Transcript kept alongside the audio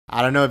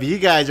I don't know if you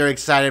guys are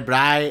excited, but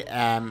I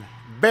am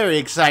very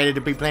excited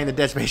to be playing the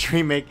Dead Space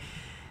remake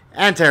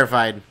and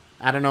terrified.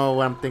 I don't know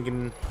what I'm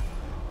thinking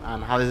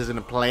on how this is going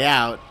to play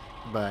out,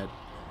 but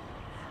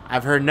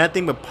I've heard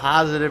nothing but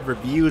positive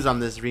reviews on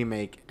this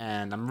remake,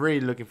 and I'm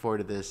really looking forward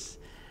to this.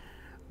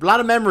 A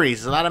lot of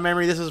memories.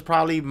 This was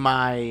probably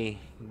my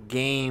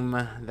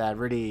game that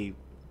really,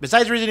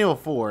 besides Resident Evil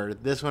 4,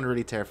 this one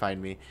really terrified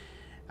me.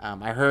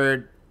 I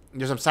heard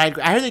there's some side.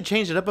 I heard they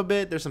changed it up a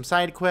bit. There's some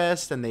side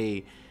quests, and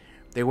they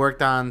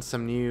worked on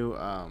some new.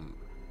 I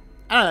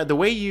don't know, the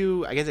way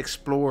you, I guess,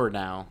 explore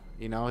now.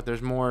 You know,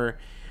 there's more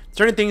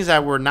certain things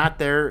that were not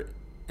there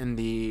in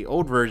the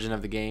old version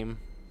of the game,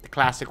 the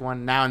classic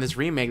one. Now in this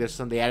remake,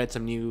 they added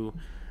some new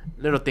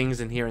little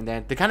things in here and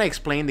there to kind of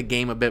explain the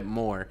game a bit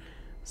more.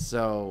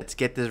 So let's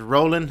get this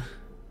rolling.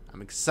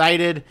 I'm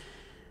excited.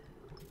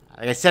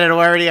 Like I said it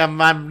already, I'm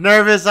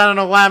nervous. I don't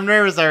know why I'm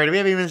nervous already. We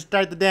haven't even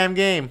started the damn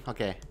game.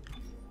 Okay.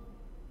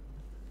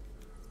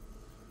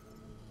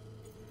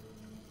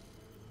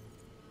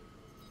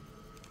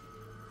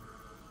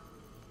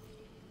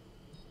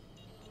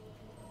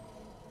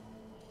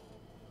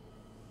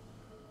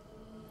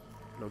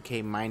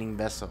 Locate mining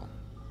vessel.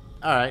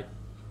 Alright.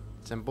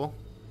 Simple.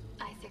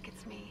 Isaac,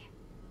 it's me.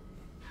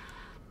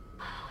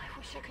 Oh, I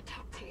wish I could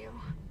talk to you.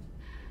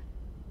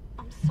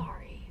 I'm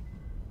sorry.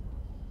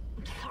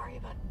 I'm sorry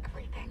about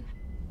everything.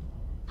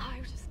 I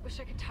just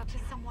wish I could talk to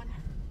someone.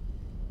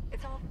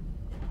 It's all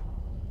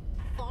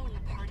falling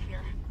apart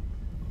here.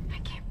 I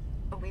can't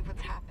believe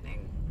what's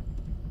happening.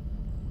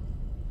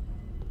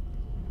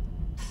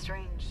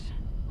 Strange.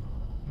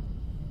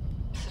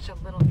 Such a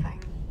little thing.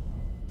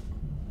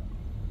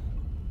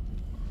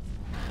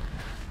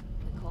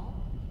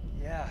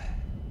 Yeah,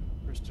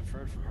 first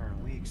deferred from her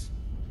in weeks.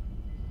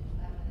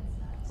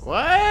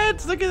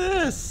 What? Look at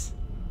this.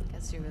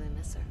 Guess you really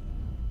miss her.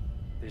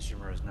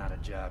 Fishermer is not a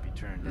job you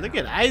turn down. Look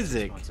at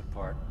Isaac. 6 months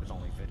apart with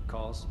only vid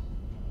calls.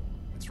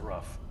 It's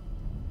rough.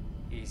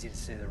 Easy to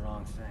say the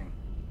wrong thing.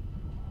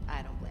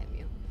 I don't blame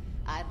you.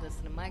 I'd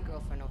listen to my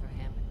girlfriend over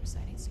Hammond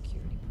reciting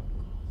security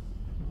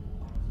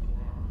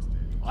protocols.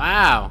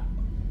 Wow.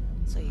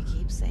 So you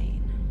keep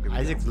saying.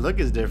 Isaac's look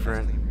is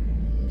different.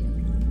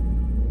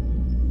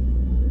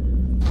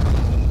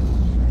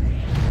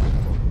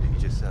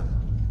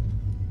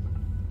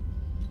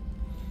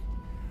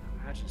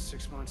 Imagine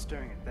 6 months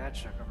staring at that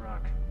chunk of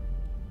rock.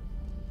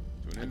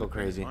 I go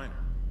crazy. Miner.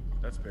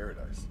 That's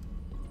paradise.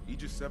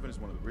 Aegis 7 is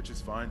one of the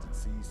richest finds in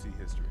CEC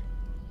history.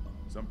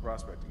 Some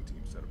prospecting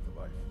team set up for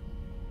life.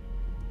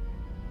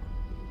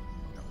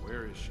 Now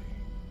where is she?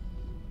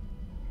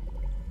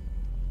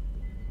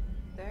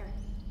 There.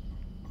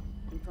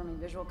 Confirming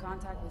visual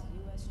contact with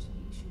USG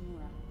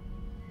Ishimura.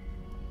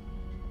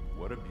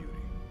 What a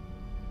beauty.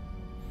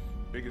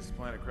 Biggest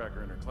planet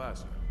cracker in her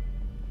class, you know.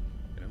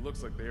 And it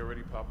looks like they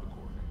already popped the cork.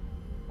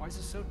 Why is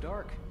it so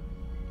dark?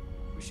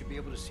 We should be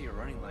able to see her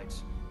running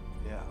lights.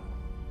 Yeah.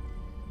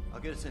 I'll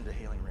get us into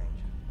hailing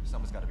range.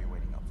 Someone's got to be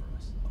waiting up for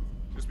us.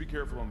 Just be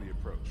careful on the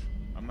approach.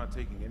 I'm not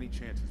taking any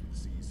chances with the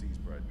CEC's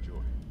pride and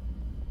joy.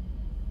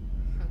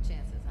 No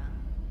chances, huh?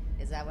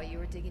 Is that why you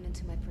were digging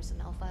into my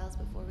personnel files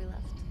before we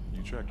left?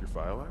 You track your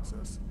file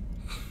access?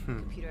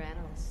 Computer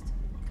analyst.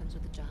 Comes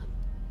with the job.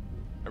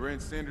 I ran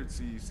standard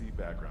CEC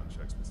background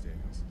checks, Miss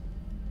Daniels.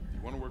 If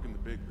you want to work in the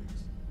big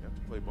leagues, you have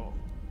to play ball.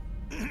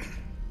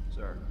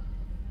 Sir,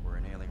 we're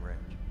in hailing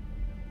range.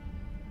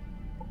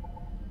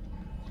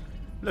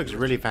 Looks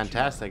really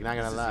fantastic, not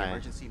gonna This is the lie.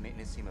 emergency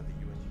maintenance team of the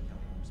USG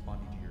Company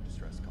responding to your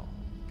distress call.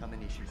 Come in,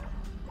 Ishimura.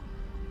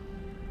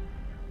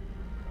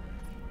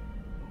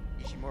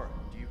 Ishimura,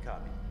 do you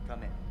copy?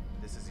 Come in.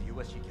 This is the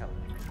USG Kelly.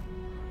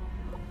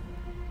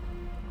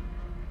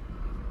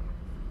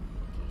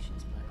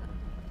 Communications, but I don't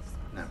know what it's.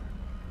 Never.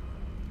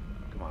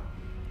 Come on.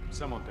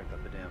 Someone pick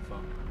up the damn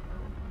phone.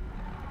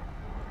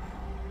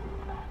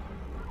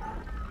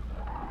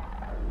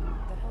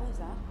 What the hell is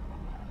that?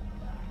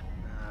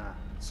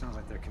 Sounds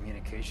like their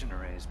communication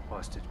array is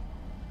busted.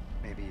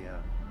 Maybe a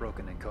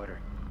broken encoder.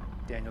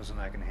 Daniels and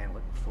I can handle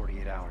it in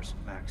 48 hours,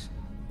 max.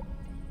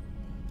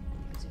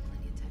 Gives you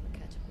plenty of time to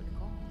catch up with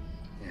Nicole.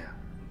 Yeah,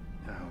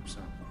 I hope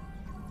so.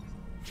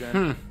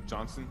 Jen,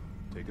 Johnson,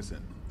 take us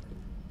in.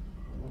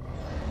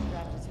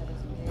 Raptor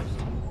settings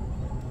engaged.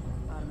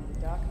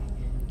 Automated docking.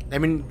 I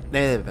mean,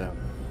 We're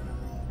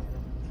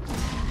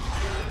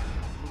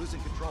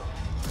losing control.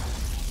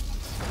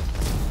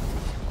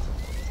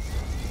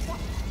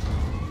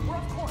 We're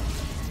off course.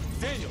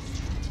 Daniel.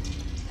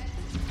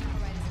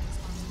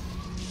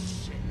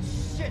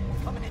 Shit,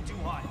 we're coming in too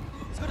hot.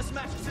 It's gonna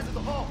smash us into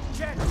the hull.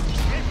 Jen,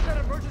 aim for that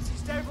emergency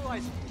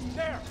stabilizer.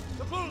 There,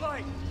 the blue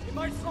light. It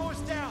might slow us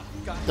down.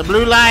 the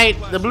blue light,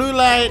 the blue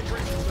light.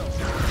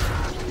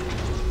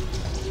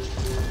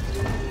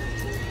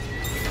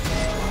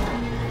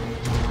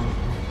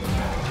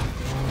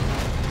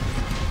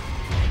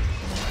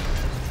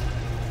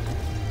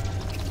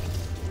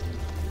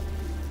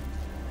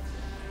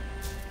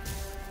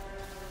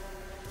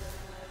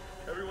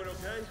 Everyone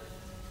okay?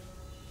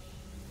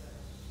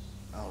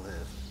 I'll live.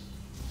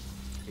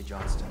 Hey,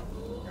 Johnston,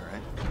 you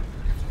alright?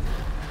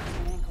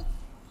 An ankle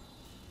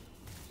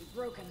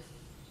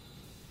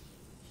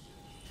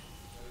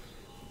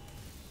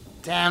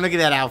Damn, look at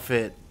that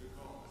outfit.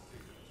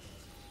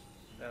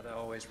 Gotta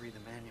always read the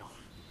manual.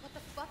 What the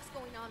fuck's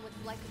going on with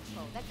flight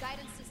control? That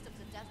guidance system's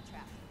a death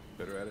trap.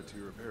 Better add it to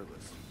your repair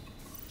list.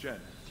 Jen,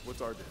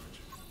 what's our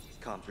damage?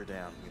 Comms are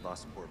down. We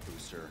lost a port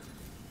booster.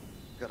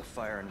 Got a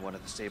fire in one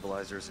of the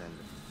stabilizers and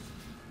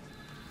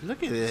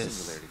Look at this.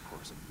 singularity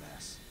core's a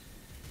mess.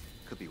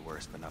 Could be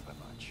worse, but not by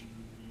much.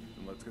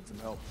 Then let's get some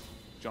help.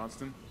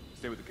 Johnston,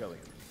 stay with the Kellian.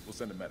 We'll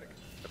send a medic.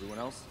 Everyone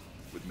else,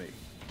 with me.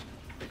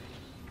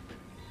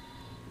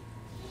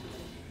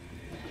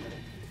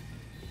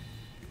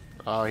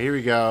 Oh, here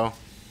we go.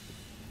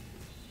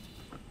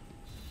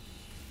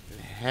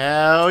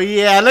 Hell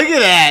yeah, look at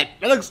that.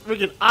 That looks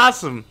freaking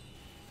awesome.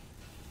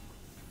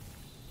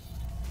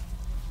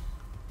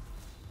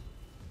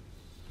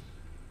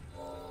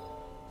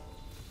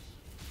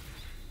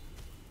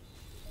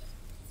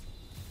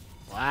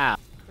 Wow.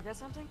 Forget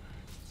something?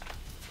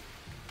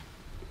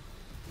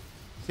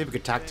 See if we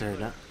could talk to her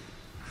now.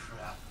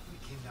 Crap,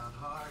 we came down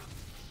hard.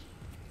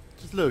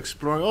 Just a little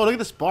exploring. Oh, look at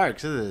the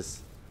sparks. Look at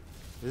this.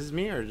 This is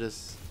me or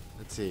just...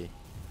 Let's see.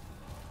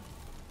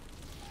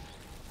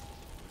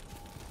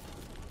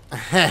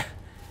 I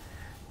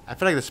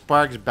feel like the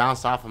sparks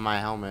bounced off of my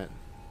helmet.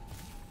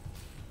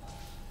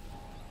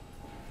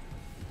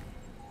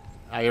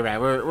 Oh, you're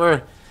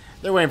right.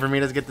 They're waiting for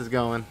me. Let's get this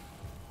going.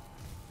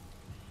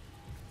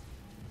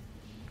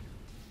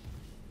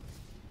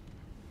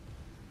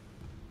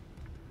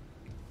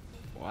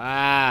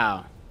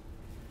 Wow.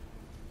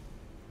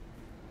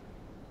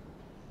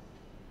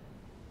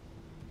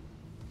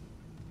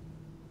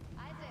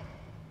 Isaac,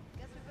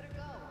 guess we better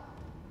go.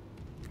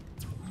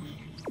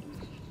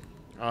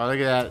 Oh, look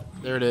at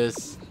that. There it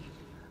is.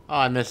 Oh,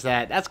 I missed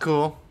that. That's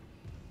cool.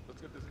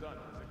 Let's get this done.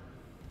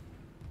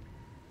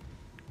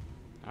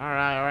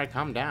 Alright,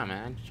 calm down,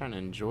 man. Just trying to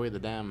enjoy the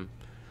damn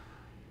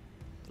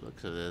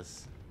looks of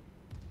this.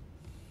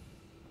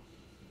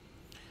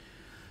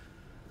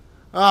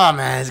 Oh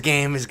man, this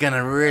game is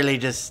gonna really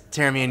just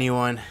tear me a new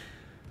one.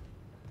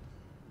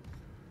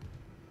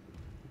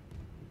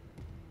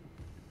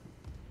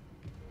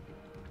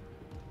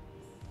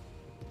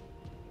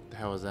 The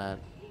hell was that?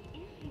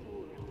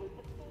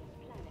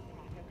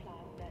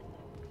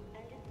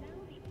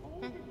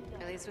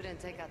 At least we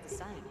didn't take out the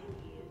sign.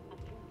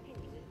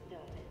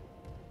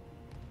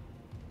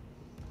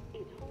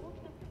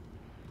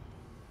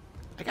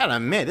 I gotta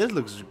admit, this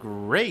looks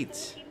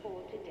great.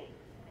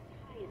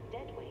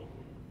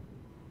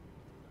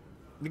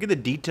 Look at the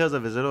details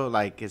of his little,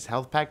 like, his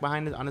health pack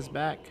behind it on his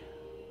back.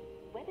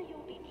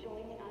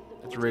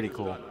 That's really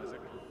cool.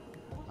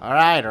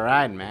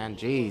 Alright, man.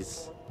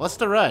 Jeez. What's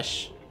the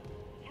rush?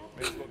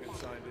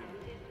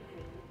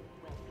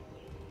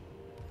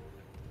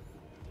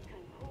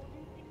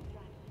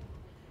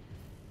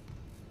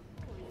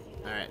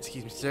 Alright,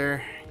 excuse me,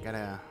 sir.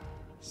 Gotta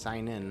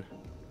sign in.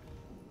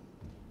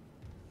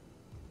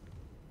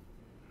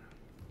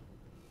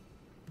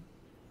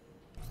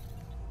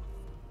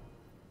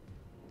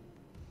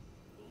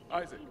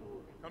 Isaac,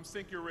 come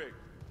sync your rig.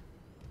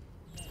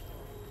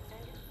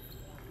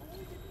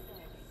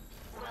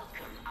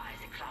 Welcome,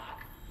 Isaac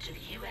Clarke, to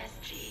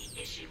USG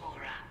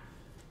Ishimura.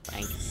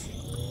 Thanks.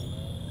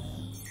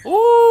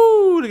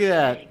 Ooh, look at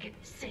that. Rig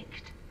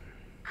synced.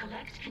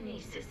 Collect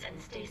kinesis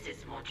and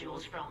stasis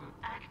modules from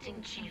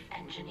Acting Chief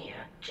Engineer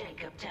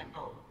Jacob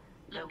Temple.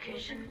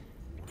 Location?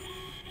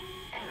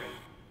 Error.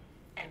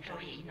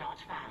 Employee not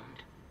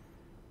found.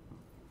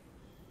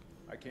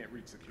 I can't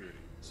reach security.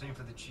 Same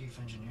for the chief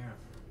engineer.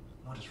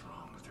 What is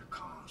wrong with their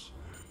comms?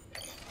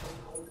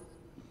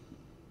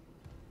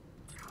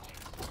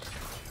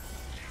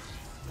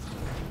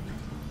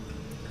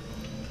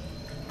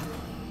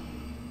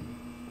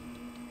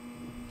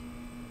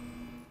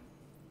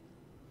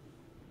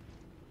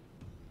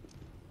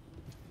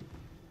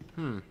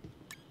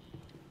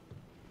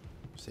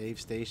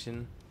 Save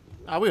station.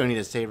 Oh, we don't need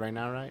to save right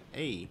now, right?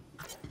 Hey.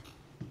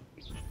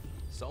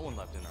 Someone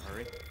left in a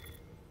hurry.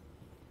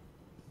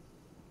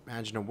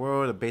 Imagine a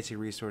world of basic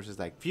resources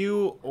like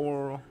fuel,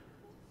 oil,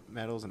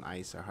 metals, and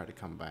ice are hard to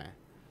come by.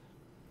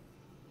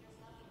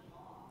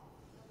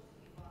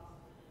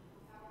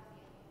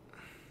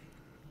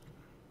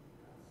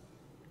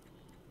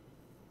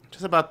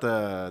 Just about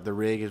the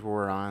rig is what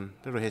we're on.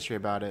 A little history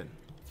about it.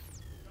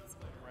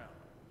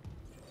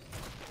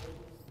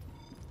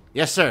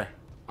 Yes, sir.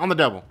 On the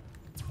double.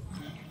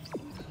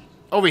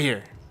 Over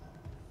here.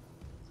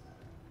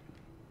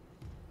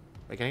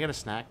 Wait, can I get a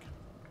snack?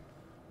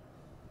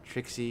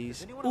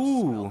 Trixie's.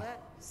 Ooh.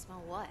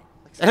 Smell what?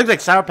 It looks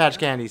like Sour Patch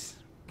candies.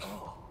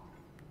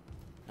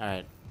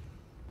 Alright.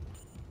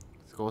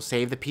 Let's go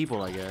save the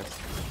people, I guess.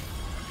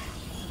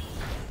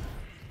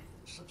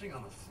 Something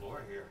on the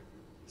floor here.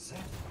 Is that...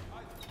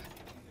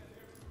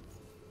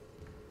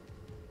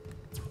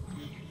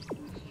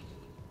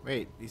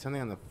 Wait, there's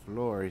something on the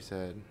floor, he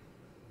said.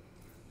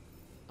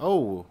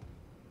 Oh.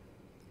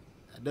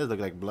 That does look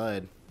like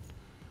blood.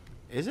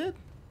 Is it?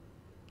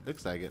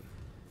 Looks like it.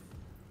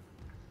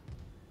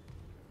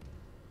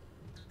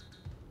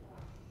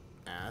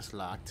 Ah, it's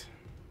locked.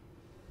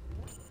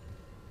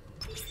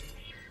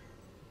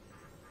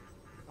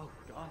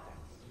 God, that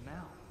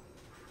smell.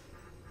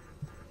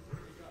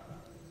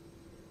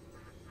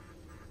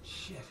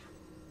 Shit.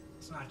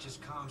 It's not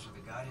just comms or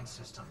the guidance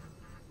system.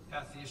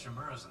 Half the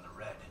Ishimura's in the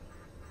red.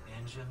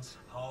 Engines,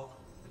 hull,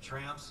 the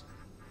trams.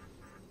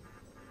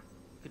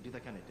 Could do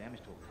that kind of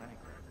damage to a planet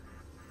craft.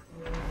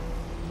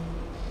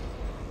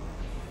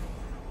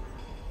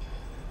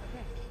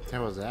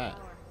 What was that?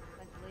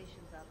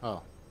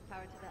 Oh.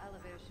 Power to the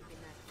elevator should be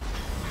next.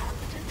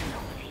 Hazardous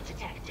anomaly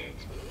detected.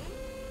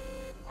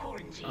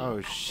 Quarantine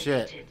Oh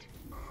shit. activated.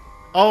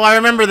 Oh, I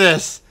remember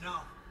this.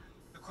 No.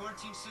 The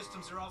quarantine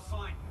systems are all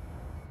fine.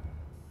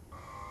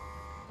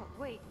 Oh,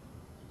 wait.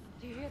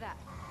 Do you hear that?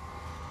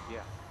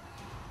 Yeah.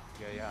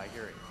 Yeah, I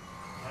hear it.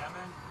 Yeah,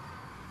 man?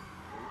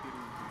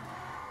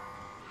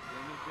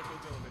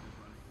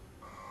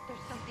 There's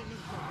something in here.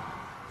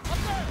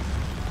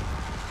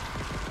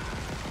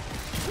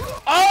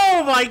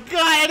 Oh my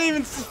god, I didn't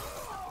even see.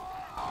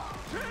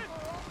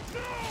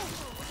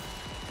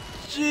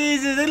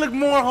 Jesus, they look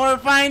more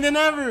horrifying than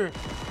ever.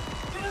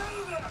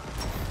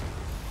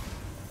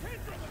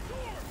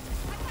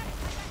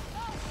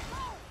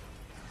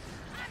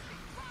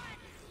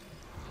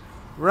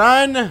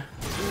 Run!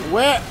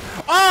 Where?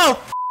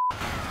 Oh!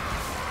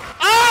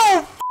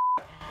 Oh!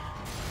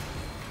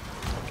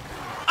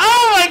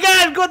 Oh my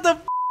god, what the?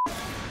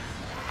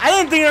 I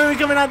didn't think they were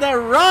coming out that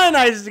run.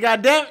 I just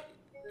got damn.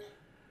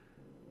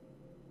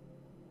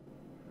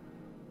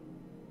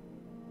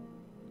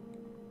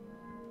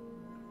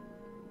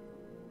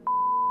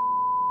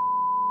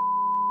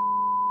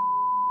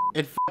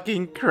 It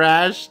fucking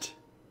crashed.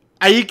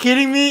 Are you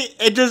kidding me?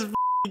 It just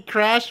fucking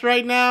crashed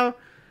right now.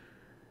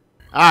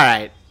 All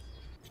right.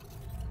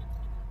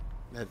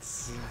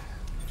 That's.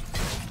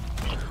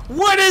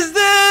 What is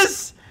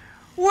this?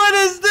 What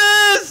is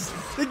this?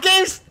 The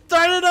game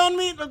started on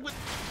me.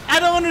 I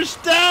don't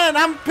understand.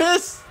 I'm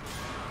pissed.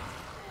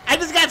 I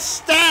just got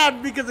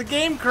stabbed because the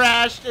game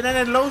crashed and then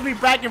it loads me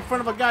back in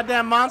front of a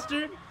goddamn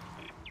monster.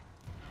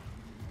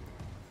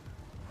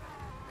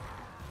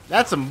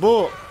 That's some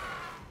bull.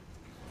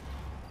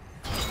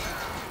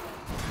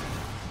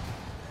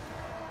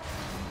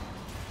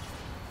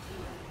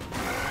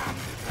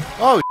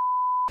 Oh.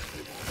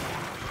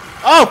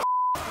 Oh.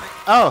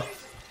 Oh.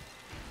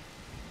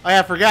 Oh yeah,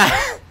 I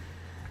forgot.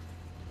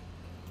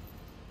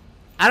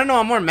 I don't know,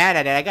 I'm more mad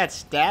at it. I got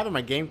stabbed and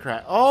my game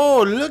crashed.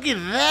 Oh, look at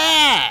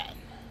that!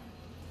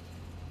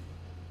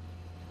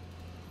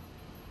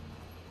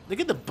 Look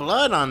at the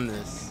blood on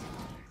this.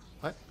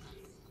 What?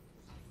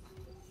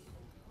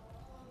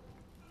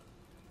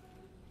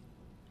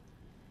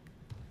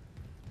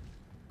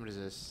 What is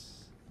this?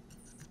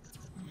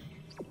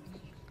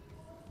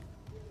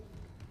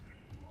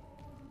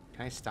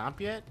 Can I stomp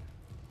yet?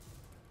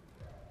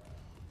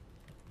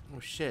 Oh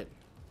shit.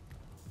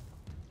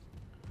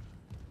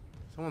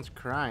 Someone's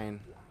crying.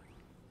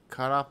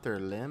 Cut off their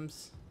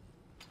limbs.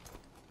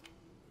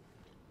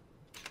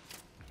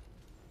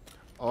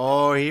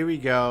 Oh, here we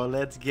go.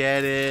 Let's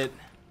get it.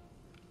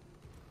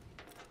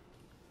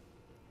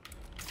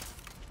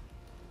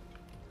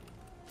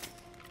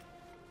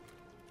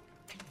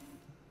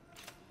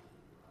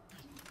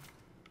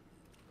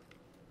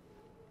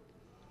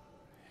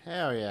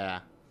 Hell yeah.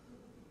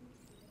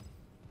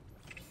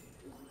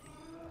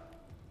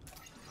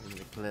 Look at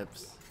the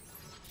clips.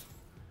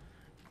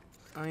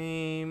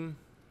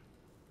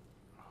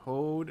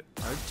 Hold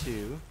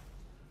R2.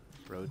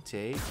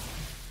 Rotate.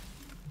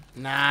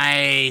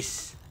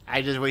 Nice!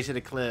 I just wasted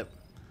a clip.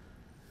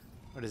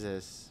 What is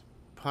this?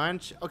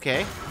 Punch?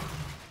 Okay.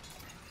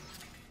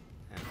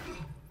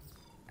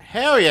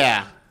 Hell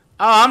yeah!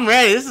 Oh, I'm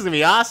ready. This is gonna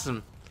be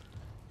awesome.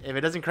 If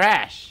it doesn't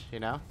crash, you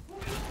know?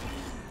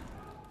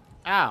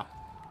 Ow.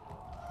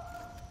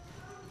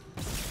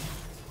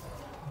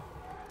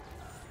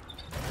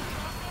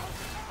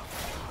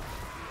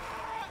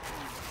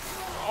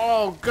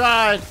 Oh,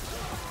 God.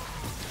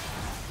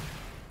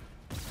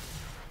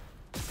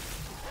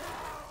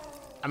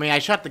 I mean, I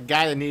shot the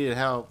guy that needed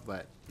help,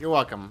 but you're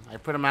welcome. I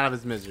put him out of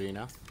his misery, you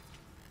know?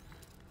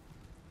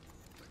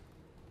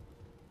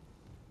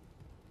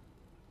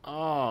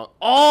 Oh.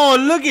 Oh,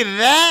 look at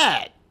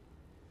that!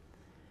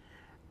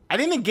 I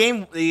think the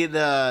game,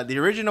 the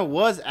original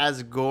was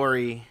as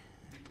gory.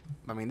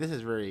 I mean, this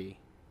is very,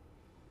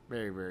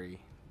 very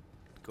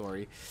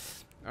gory.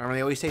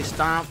 They always say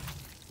stomp.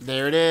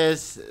 There it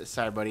is.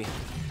 Sorry, buddy.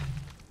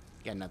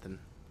 Got nothing.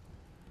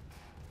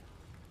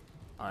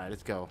 Alright,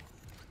 let's go.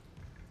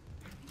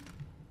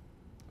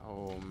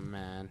 Oh,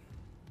 man.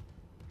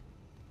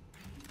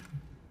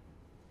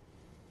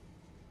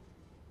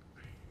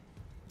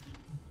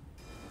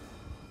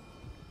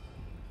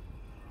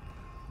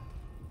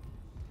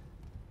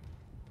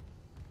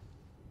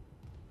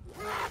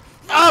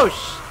 Oh,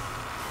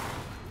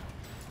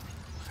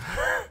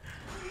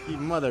 you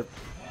mother.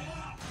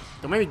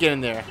 Don't make me get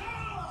in there.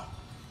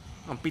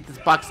 I'm gonna beat this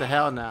box to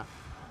hell now.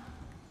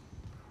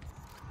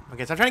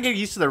 Okay, so I'm trying to get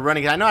used to the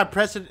running. I know I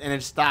pressed it and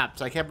it stopped,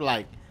 so I kept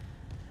like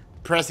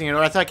pressing it, or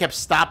I thought I kept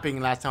stopping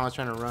last time I was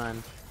trying to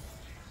run.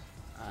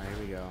 Alright,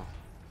 here we go.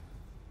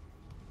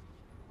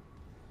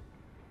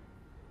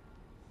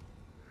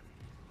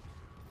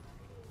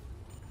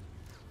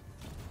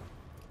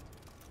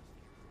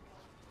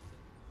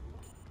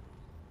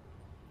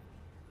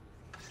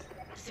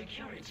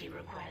 Security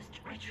request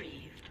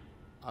retrieved.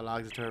 All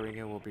logs of turret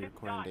ring will be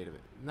recording data of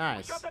it.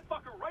 Nice. Shot that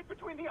fucker right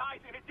between the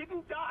eyes and it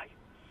didn't die.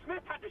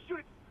 Smith had to shoot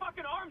its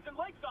fucking arms and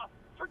legs off.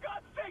 For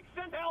God's sake,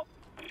 send help!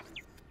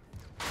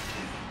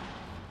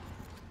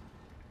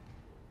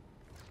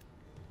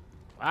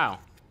 Wow.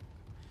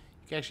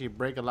 You can actually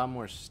break a lot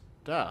more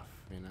stuff,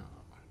 you know.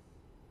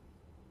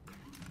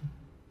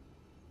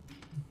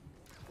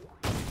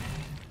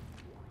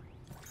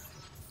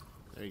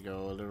 There you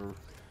go, a little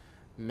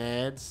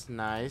meds,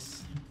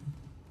 nice.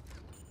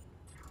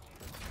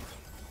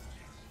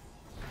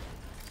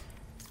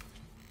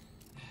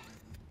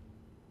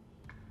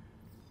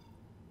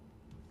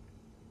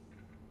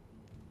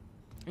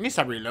 I need to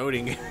stop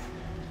reloading. Isaac.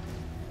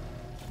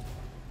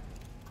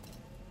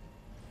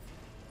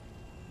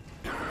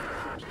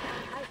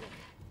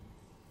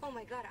 Oh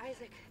my God,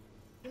 Isaac.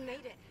 You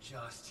made it.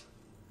 Just...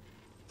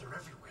 they're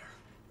everywhere.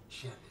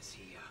 Shit, is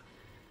he,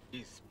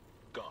 He's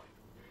gone.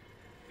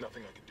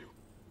 Nothing I can do.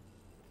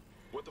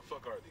 What the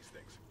fuck are these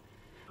things?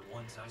 The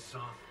ones I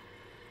saw,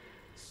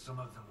 some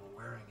of them were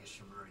wearing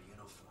Ishimura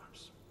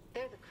uniforms.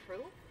 They're the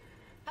crew?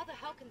 How the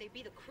hell can they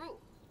be the crew?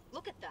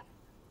 Look at them.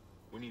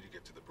 We need to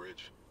get to the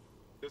bridge.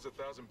 There's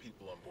 1,000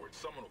 people on board.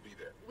 Someone will be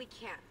there. We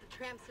can't. The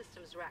tram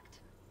system's wrecked.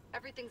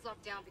 Everything's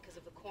locked down because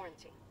of the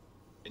quarantine.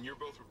 And you're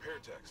both repair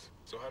techs.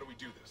 So how do we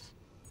do this?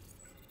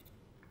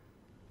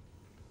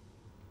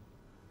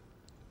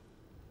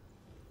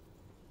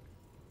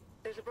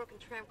 There's a broken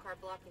tram car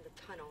blocking the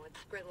tunnel.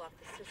 It's gridlocked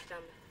the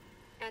system.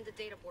 And the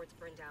data board's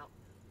burned out.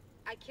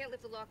 I can't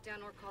lift the lockdown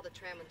or call the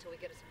tram until we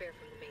get a spare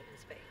from the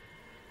maintenance bay.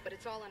 But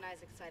it's all on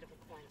Isaac's side of the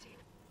quarantine.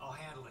 I'll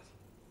handle it.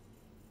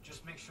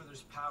 Just make sure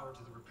there's power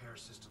to the repair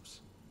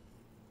systems.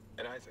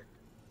 And Isaac,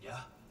 Yeah?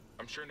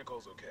 I'm sure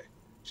Nicole's okay.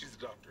 She's a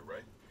doctor,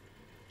 right?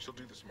 She'll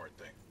do the smart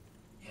thing.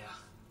 Yeah.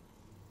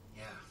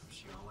 Yeah,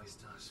 she always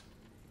does.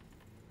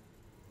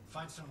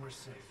 Find somewhere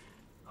safe.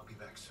 I'll be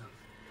back soon.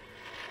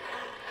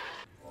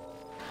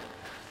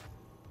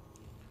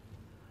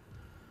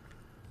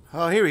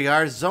 Oh, here we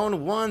are.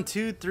 Zone 1,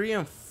 2, 3,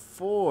 and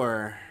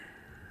 4.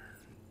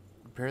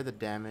 Repair the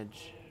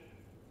damage.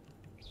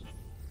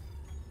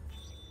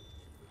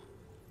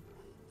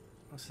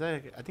 Oh, so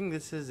that, I think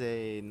this is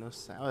a no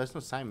sign. Oh, there's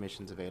no side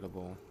missions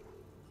available.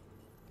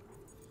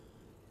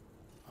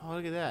 Oh,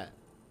 look at that.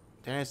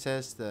 Daniel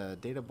says the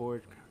data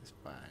board is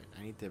fine.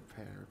 I need to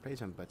repair a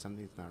replacement, but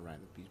something's not right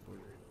with the piece board.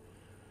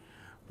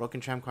 Broken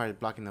tram car is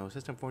blocking the whole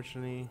system,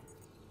 fortunately.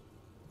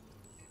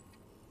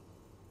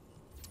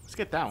 Let's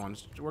get that one.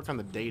 Let's work on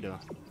the data.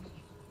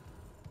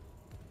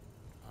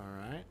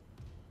 Alright.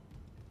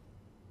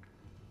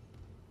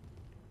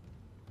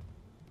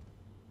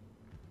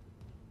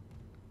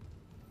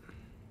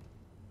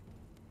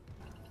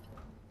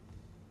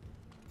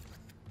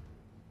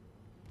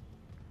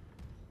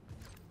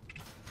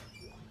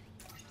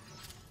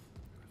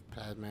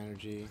 Plasma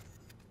energy.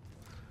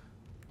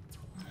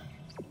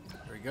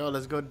 There we go.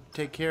 Let's go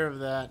take care of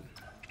that.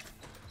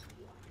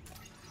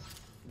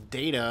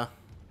 Data.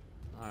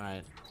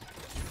 Alright.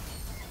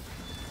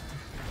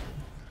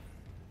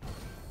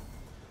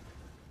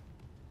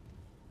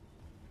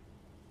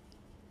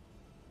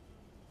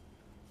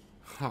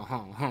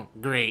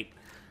 Great.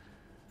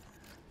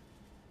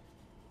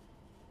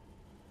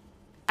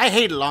 I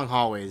hate long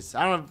hallways.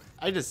 I don't.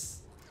 I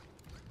just.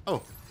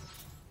 Oh,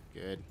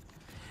 good.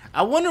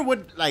 I wonder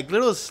what like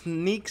little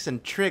sneaks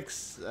and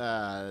tricks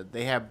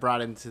they have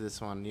brought into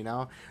this one. You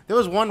know, there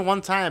was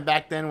one time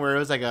back then where it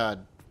was like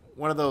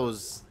one of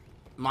those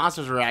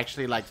monsters were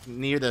actually like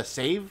near the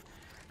save,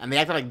 and they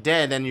acted like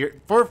dead. And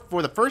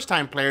for the first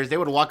time players, they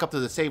would walk up to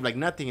the save like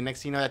nothing, and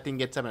next thing you know, that thing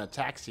gets up and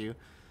attacks you.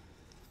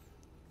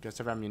 Gets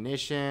of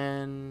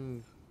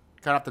ammunition.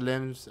 Cut off the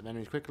limbs of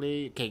enemies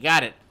quickly. Okay,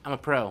 got it. I'm a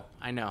pro.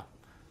 I know.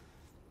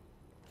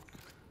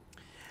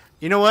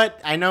 You know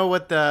what? I know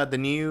what the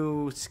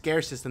new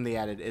scare system they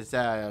added is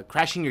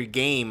crashing your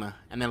game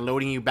and then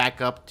loading you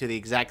back up to the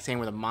exact same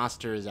where the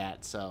monster is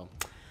at. So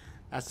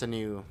that's the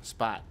new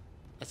spot.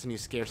 That's the new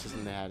scare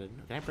system they added.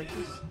 Can I break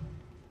this?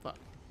 Fuck.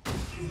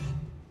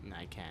 No,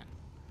 I can't.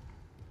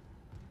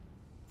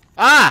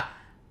 Ah!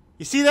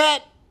 You see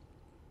that?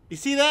 You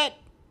see that?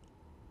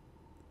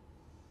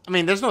 I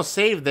mean, there's no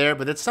save there,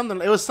 but it's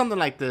something. It was something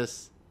like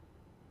this.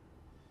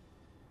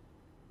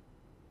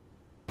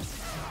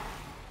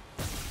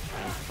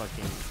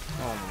 Fucking,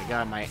 oh my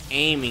god, my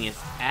aiming is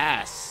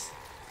ass.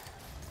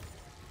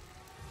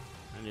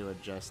 I need to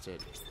adjust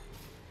it.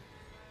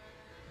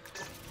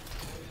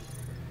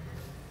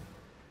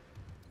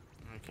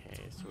 Okay,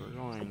 so we're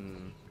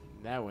going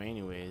that way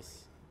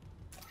anyways.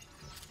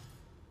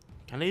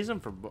 Can I use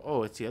them for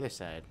oh, it's the other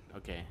side.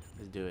 Okay,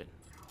 let's do it.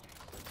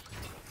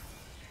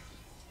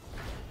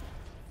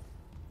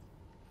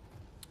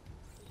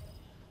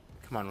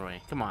 Come on, Roy.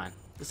 Come on.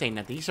 This ain't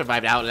nothing. You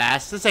survived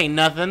Outlast. This ain't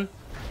nothing.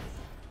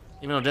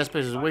 Even though Dead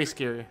Space is way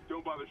scarier.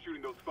 Don't bother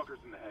shooting those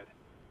fuckers in the head.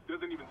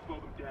 Doesn't even slow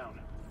them down.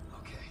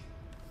 Okay.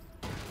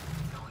 The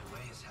only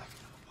way is hacking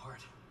them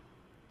apart.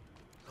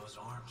 Those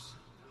arms,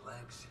 their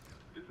legs.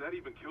 Does that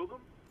even kill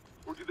them?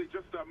 Or do they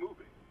just stop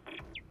moving?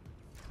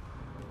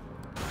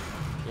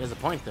 He has a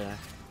point there.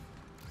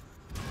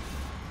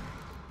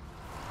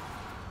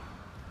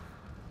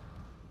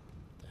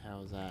 What the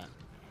hell is that?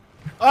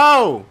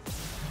 Oh!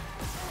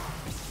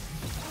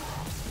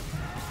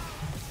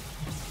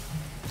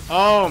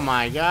 Oh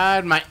my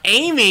god, my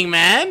aiming,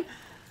 man!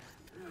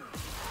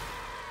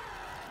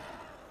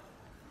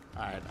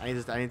 Alright, I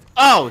need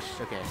oh,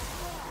 okay.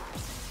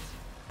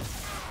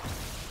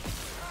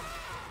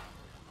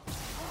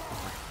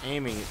 My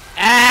aiming is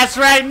ass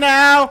right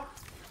now!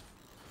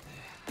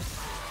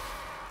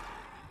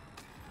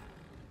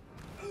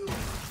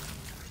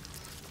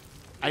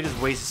 I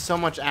just wasted so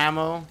much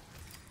ammo.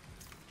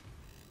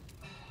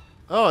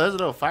 Oh, there's a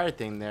little fire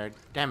thing there.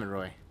 Damn it,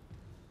 Roy.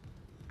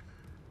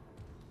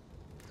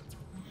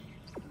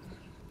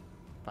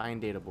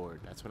 Find data board.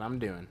 That's what I'm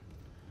doing.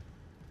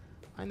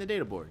 Find the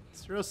data board.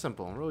 It's real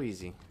simple, real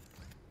easy.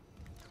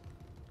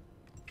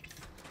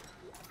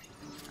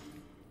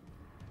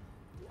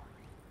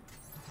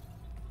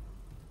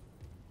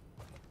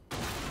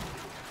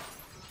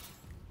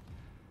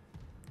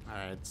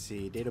 Alright, let's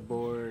see. Data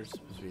board.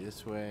 Supposed to be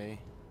this way.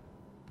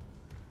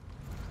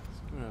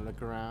 Just gonna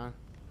look around.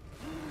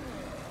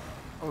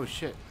 Oh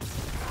shit.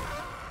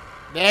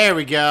 There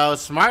we go.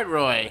 Smart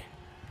Roy.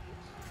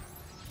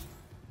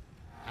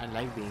 I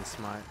like being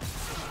smart.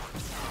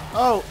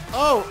 Oh,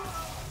 oh!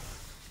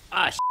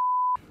 Ah,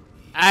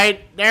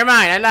 never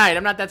mind, I lied.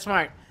 I'm not that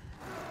smart.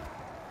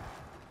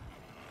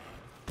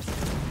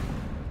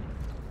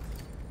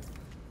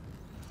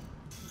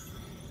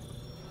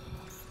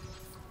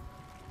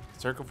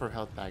 Circle for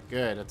health pack.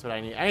 Good, that's what I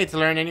need. I need to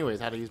learn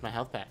anyways how to use my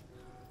health pack.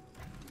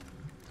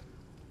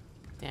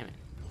 Damn it.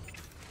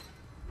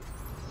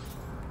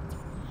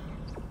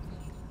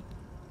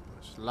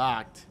 It's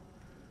locked.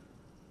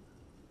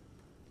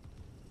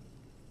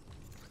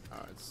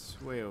 Oh, it's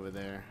way over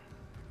there.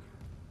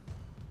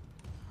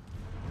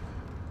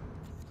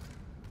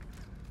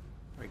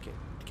 Wait,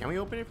 can we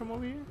open it from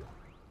over here?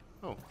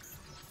 Oh.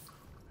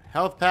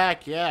 Health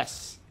pack,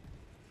 yes.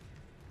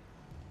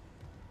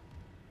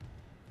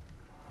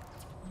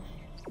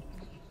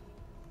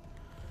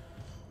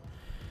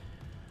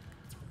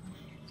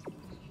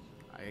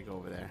 I gotta go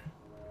over there.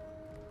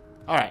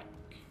 Alright.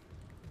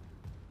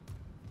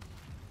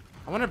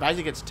 I wonder if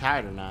Isaac gets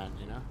tired or not,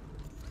 you know?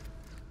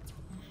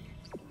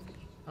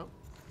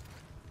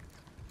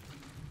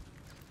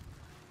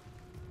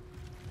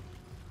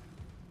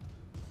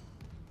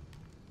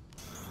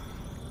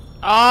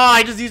 Oh,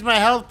 I just used my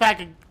health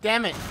pack.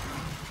 Damn it.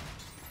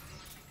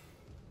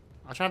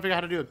 I was trying to figure out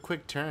how to do a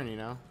quick turn, you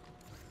know?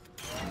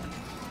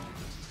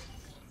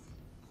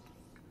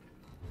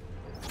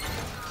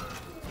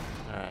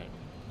 Alright.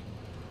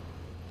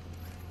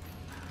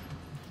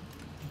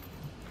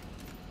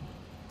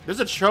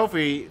 There's a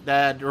trophy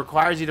that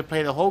requires you to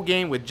play the whole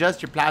game with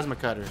just your plasma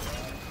cutter.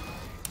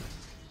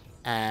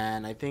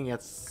 And I think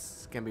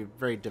that's going to be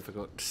very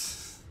difficult.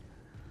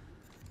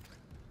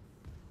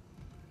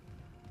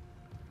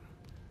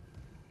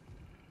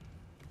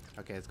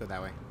 Okay, let's go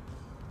that way.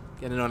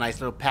 Get into a nice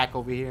little pack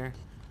over here.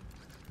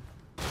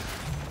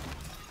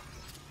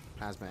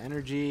 Plasma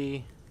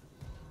energy.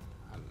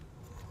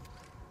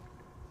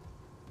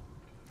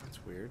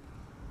 That's weird.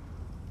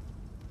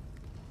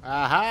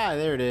 Aha,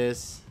 there it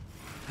is.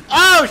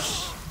 Oh,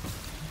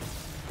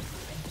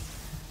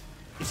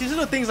 you see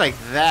little things like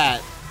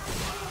that.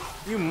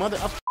 You mother,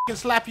 I'll fucking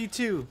slap you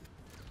too.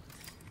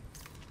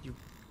 You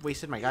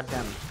wasted my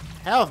goddamn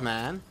health,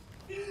 man.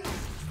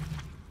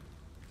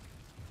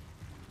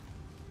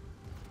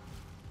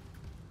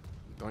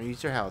 Don't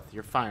use your health.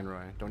 You're fine,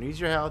 Roy. Don't use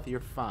your health.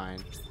 You're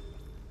fine.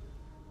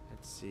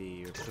 Let's see.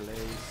 Your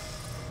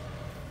place.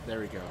 There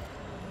we go.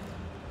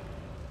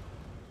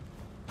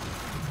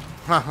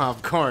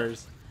 Of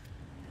course.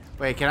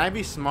 Wait, can I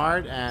be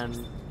smart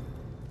and...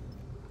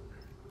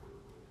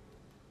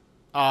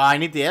 Oh, I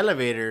need the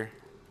elevator.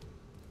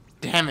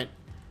 Damn it.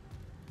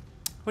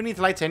 Who needs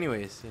lights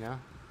anyways, you know?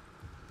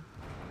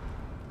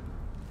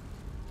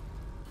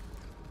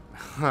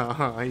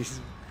 Oh, he's...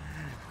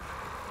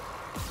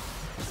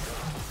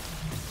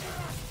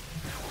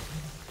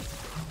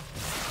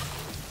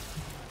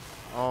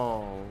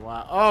 Oh,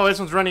 wow. Oh, this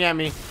one's running at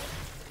me.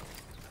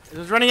 This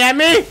one's running at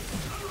me!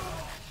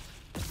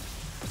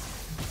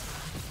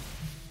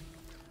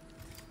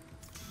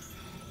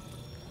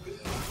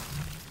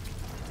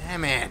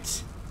 Damn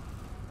it.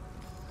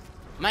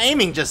 My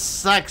aiming just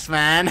sucks,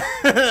 man.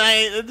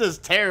 It's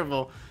just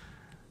terrible.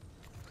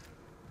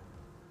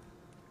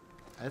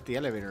 That's the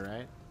elevator,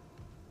 right?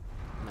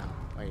 No,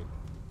 wait.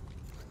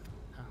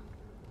 Oh.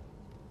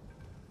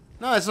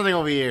 No, there's something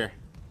over here.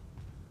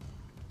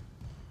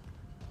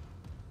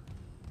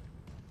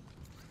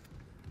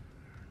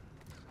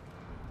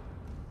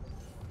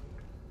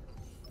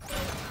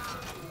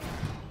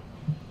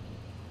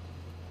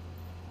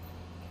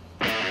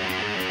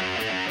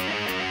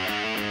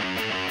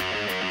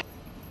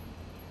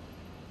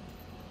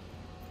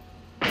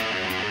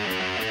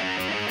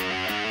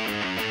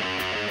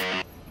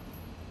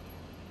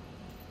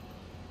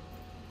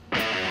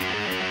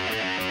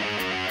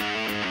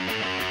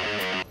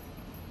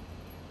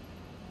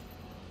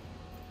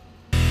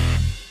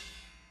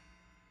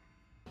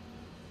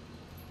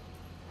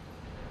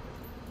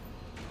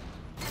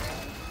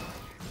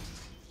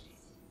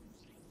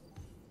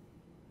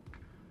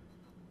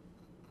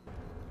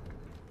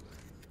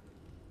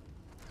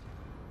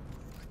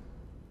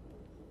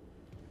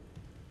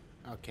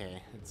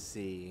 Okay, let's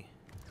see.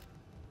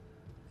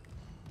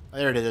 Oh,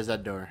 there it is. There's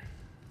that door.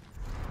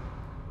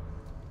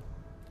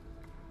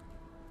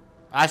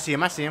 I see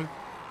him. I see him.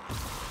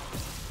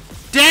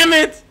 Damn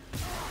it!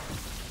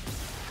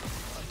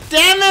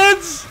 Damn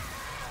it!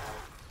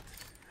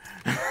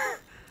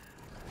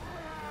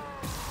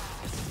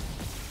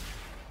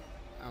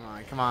 Come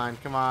on, come on,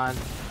 come on.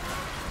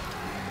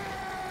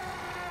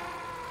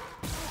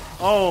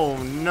 Oh,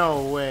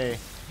 no way.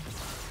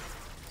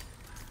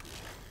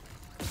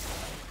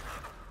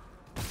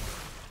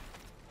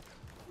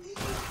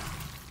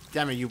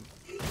 Damn it, you.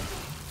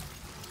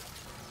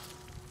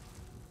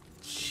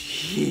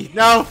 Jeez,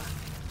 no!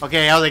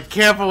 Okay, I was like,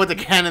 careful with the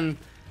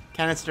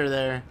canister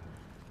there.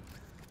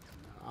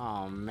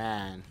 Oh,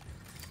 man.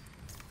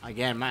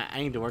 Again,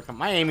 I need to work on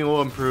my aiming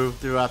will improve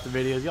throughout the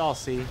videos. Y'all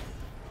see.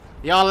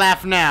 Y'all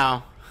laugh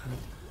now.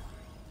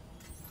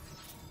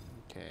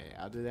 Okay,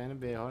 I'll do that in a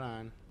bit. Hold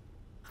on.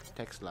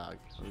 Text log.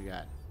 What we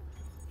got?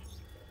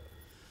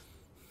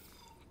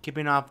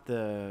 Keeping off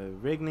the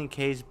rigging in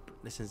case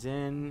listens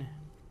in.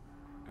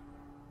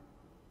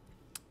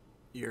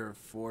 Your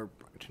 4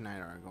 tonight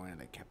are going to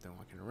the captain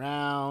walking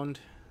around.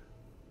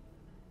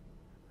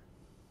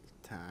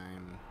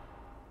 Time.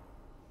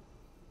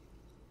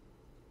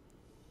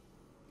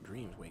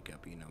 Dreams wake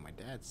up, you know. My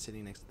dad's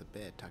sitting next to the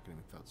bed talking to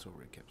me. Felt so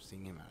weird. Kept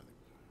seeing him out of the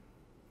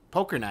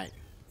poker night.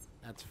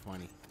 That's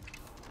funny.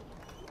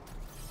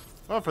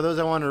 Well, for those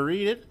that want to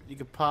read it, you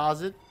can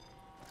pause it.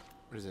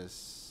 What is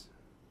this?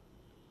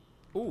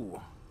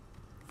 Ooh.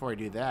 Before I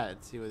do that,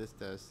 let's see what this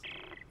does.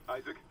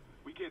 Isaac,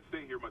 we can't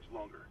stay here much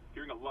longer.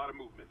 Hearing a lot of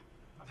movement.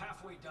 I'm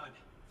halfway done.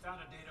 Found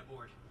a data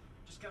board.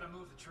 Just gotta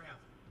move the tram.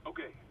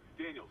 Okay,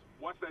 Daniels,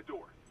 watch that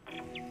door.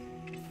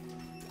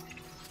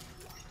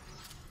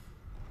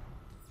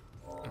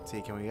 Let's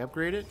see, can we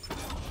upgrade it?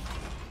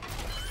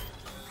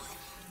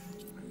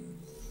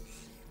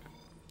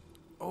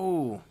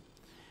 Oh.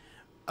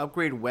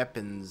 Upgrade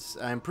weapons.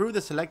 Improve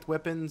the select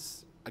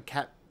weapons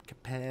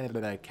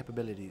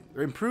capability.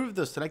 Or improve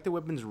the selected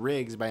weapons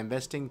rigs by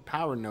investing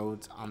power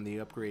nodes on the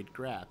upgrade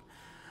graph.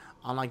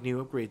 Unlock new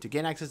upgrade. To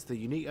gain access to the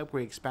unique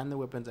upgrade, expand the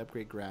weapons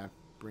upgrade graph.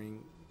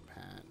 Bring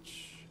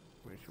patch.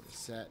 Wait for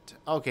reset.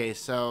 Okay,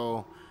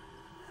 so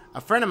a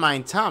friend of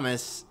mine,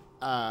 Thomas,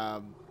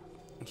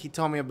 he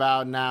told me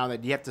about now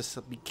that you have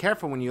to be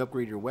careful when you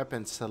upgrade your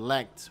weapon.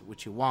 Select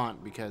what you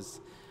want because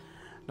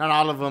not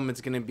all of them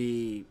it's going to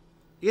be.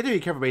 You have to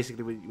be careful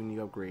basically when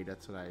you upgrade.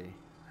 That's what I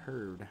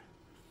heard.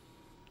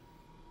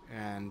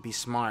 And be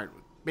smart.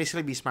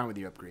 Basically, be smart with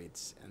your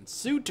upgrades. And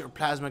suit or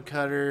plasma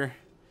cutter.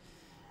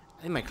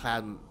 I think my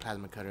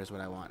plasma cutter is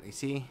what I want. You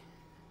see?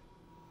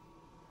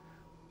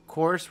 Of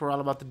course, we're all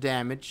about the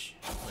damage.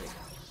 Wait.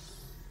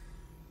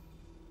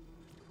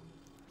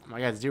 Oh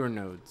my god, 0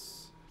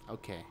 nodes.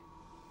 Okay.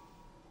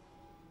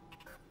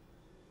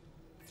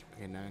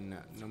 Okay,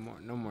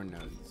 no more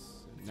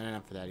nodes. Not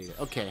enough for that either.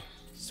 Okay,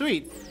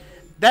 sweet.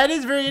 That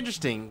is very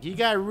interesting. You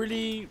gotta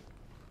really,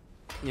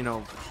 you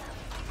know,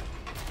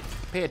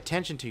 pay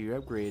attention to your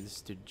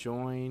upgrades to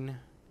join.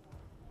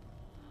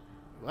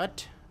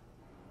 What?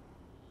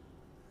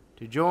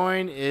 To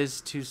join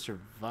is to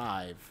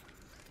survive.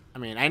 I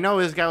mean, I know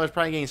this guy was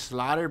probably getting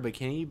slaughtered, but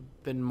can he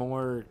been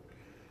more,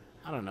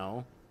 I don't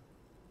know,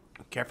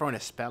 careful in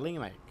his spelling?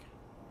 Like,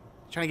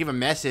 trying to give a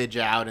message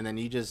out and then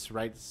he just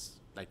writes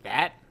like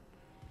that?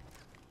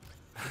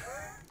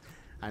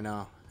 I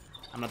know.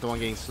 I'm not the one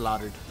getting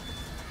slaughtered.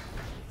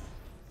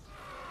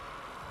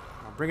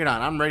 Oh, bring it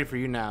on. I'm ready for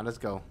you now. Let's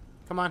go.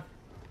 Come on.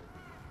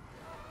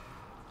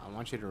 I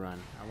want you to run.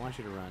 I want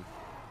you to run.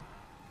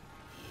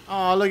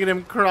 Oh, look at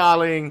him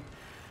crawling.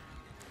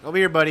 Over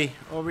here, buddy.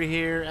 Over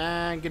here,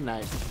 and good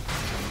night.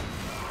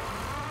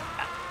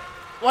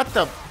 What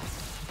the?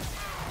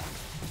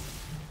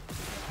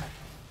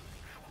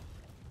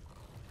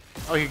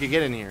 Oh, you can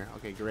get in here.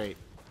 Okay, great.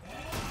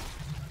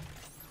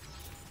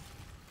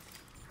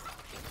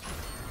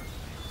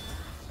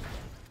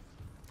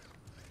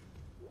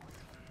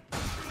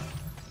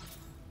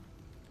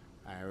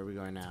 Alright, where are we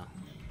going now?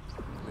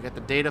 We got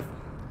the data.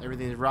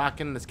 Everything's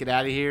rocking. Let's get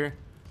out of here.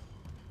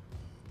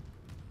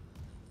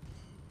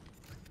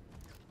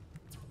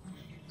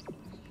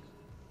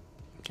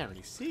 Can't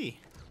really see.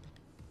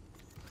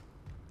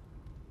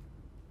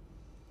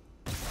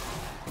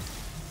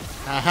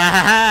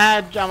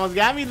 Haha, almost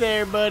got me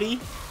there, buddy.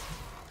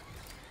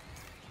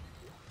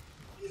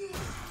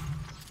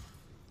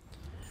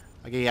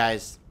 Okay,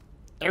 guys.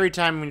 Every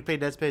time when you play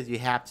Dead Space, you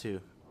have to.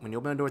 When you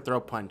open the door, throw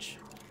a punch.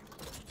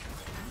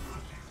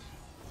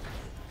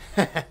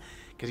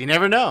 Because you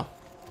never know.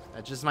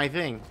 That's just my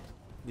thing.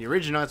 The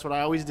original, that's what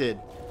I always did.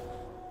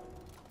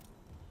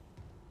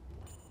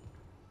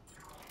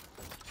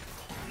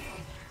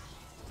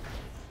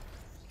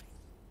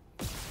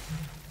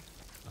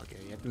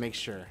 Okay, you have to make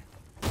sure.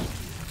 Now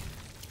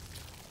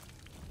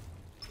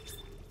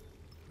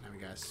we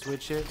gotta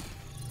switch it.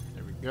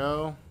 There we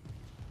go.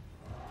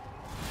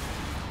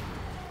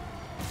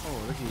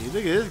 Oh, look at you.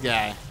 Look at this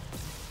guy.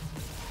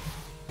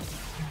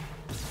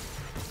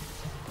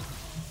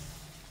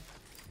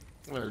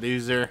 What a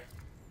loser.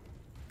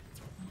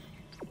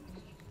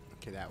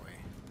 Okay, that way.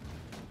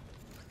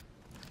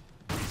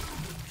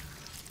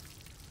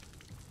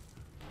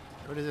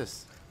 What is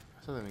this?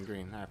 Something in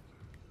green. Ah.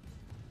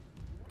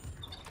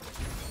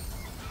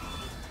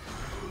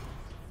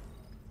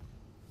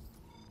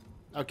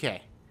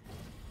 Okay.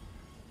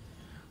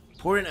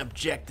 Important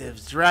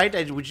objectives,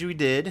 right? Which we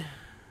did.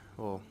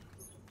 Well,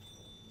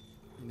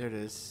 there it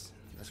is.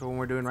 That's what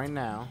we're doing right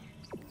now.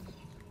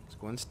 Let's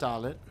go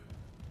install it.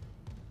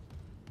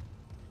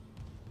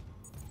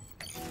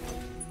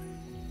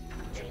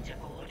 Data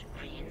board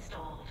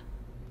reinstalled.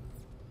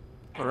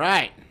 All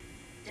right.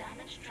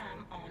 Damaged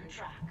tram on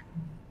track.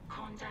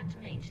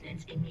 Contact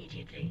maintenance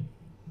immediately.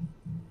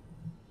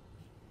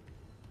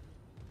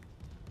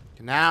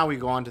 Now we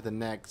go on to the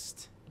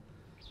next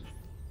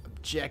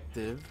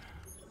objective.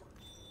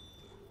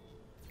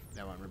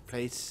 That one,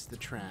 replace the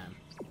tram.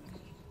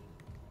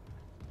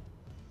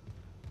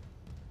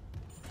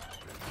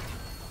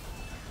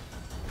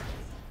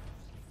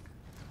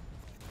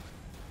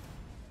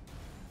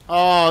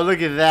 Oh,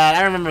 look at that.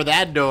 I remember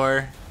that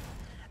door.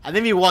 I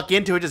think if you walk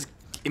into it, just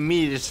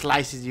immediately just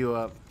slices you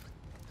up.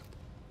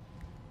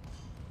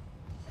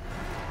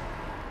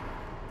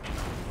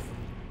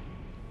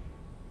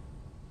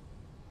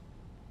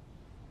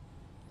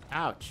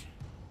 Ouch.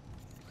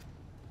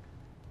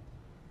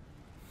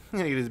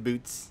 Look at his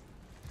boots.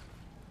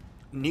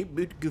 New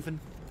boot goofing.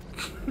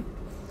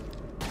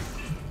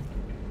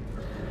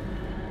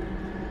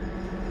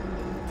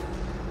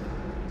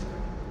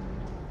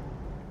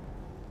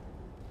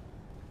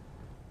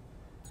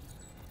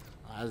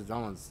 That's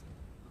almost.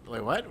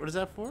 Wait, what? What is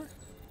that for?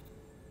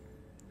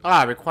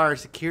 Ah,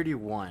 requires security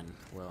 1.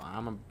 Well,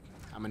 I'm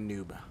a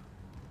noob.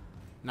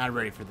 Not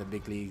ready for the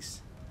big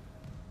leagues.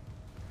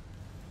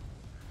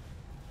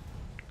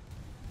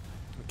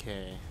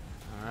 Okay.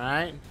 All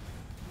right.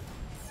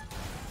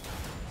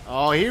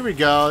 Oh, here we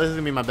go. This is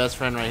gonna be my best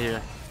friend right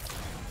here.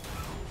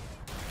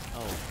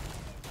 Oh.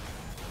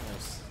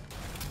 Yes.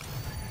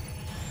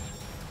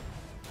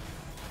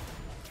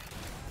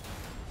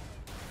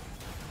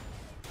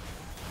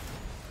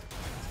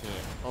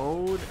 Okay.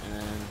 Ode and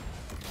then.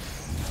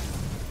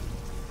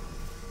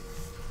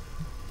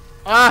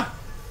 Ah!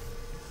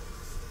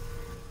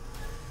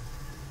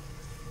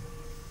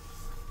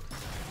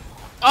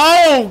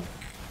 Oh!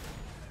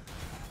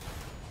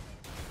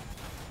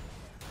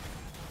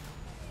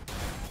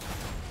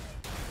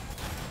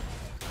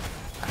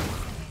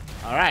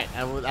 All right,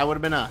 that would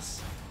have been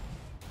us.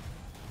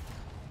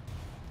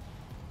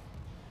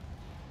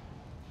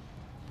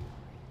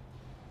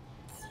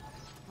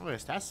 Oh,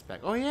 it's that spec.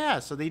 Oh yeah,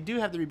 so they do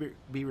have to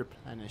be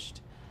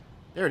replenished.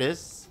 There it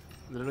is,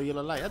 the little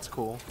yellow light. That's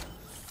cool.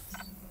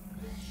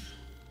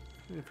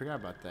 I forgot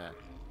about that.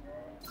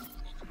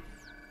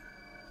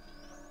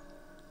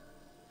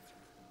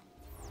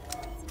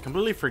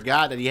 Completely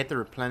forgot that you had to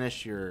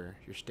replenish your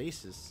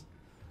stasis,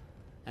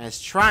 and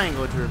it's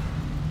triangle to.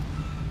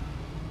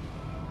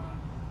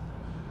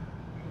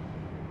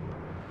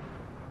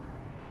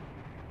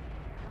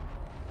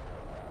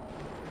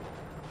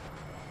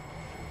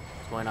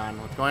 What's going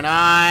on? What's going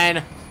on?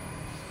 Did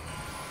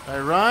I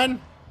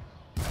run?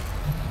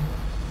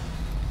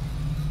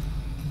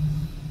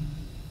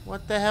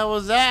 What the hell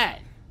was that?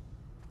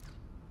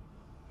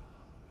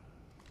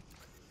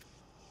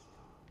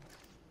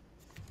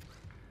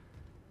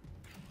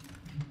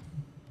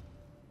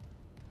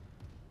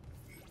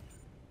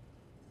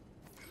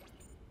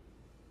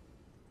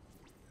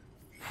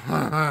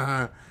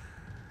 That's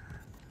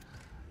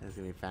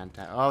gonna be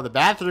fantastic. Oh, the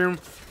bathroom.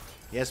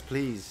 Yes,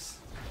 please.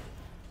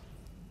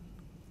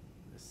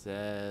 It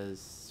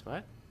says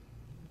what?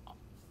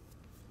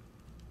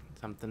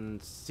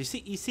 Something.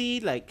 You see,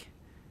 like.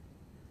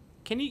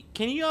 Can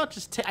you all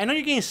just I know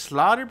you're getting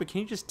slaughtered, but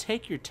can you just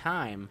take your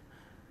time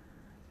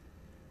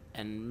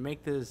and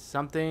make this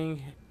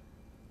something?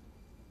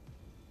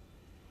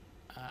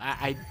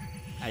 I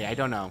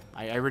don't know.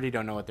 I really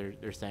don't know what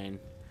they're saying.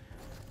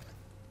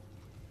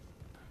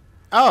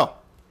 Oh!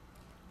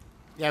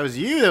 Yeah, it was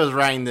you that was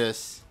writing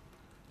this.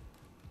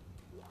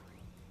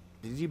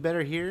 Did you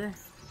better hear?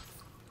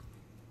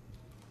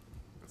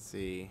 Let's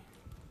see.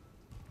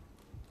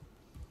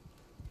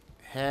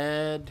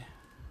 Head.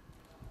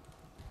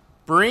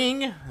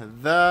 Bring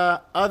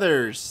the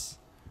others.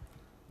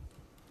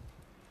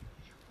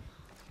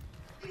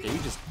 Yeah, you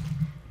just...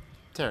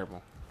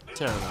 Terrible.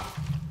 Terrible.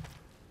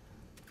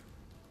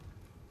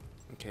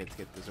 Okay, let's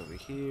get this over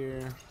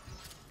here.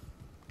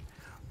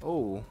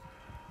 Oh.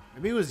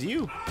 Maybe it was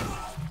you.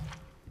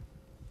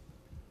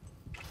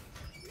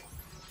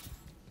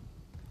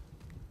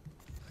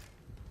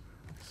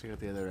 Let's check out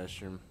the other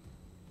restroom.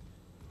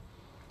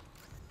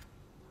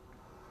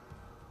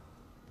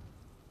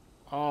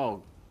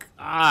 Oh,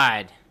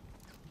 God.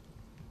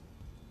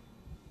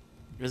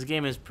 This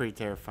game is pretty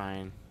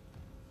terrifying.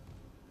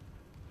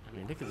 I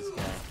mean, look at this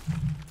guy.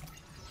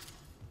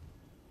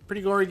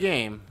 Pretty gory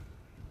game.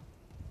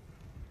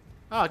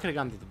 Oh, I could have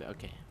gone to the bed.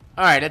 Okay.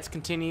 Alright, let's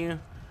continue.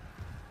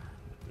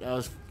 That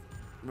was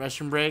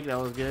restroom break. That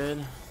was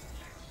good.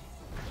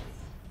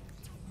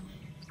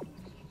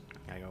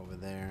 Gotta go over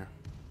there.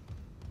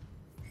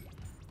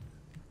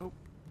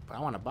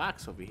 want a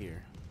box over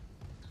here.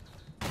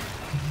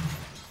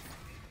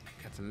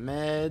 Got some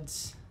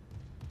meds.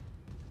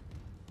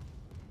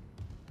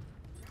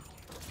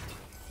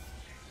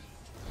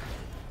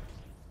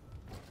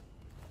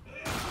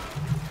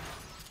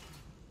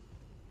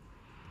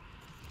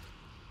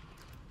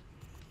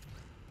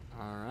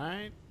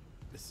 Alright.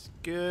 This is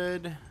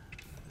good.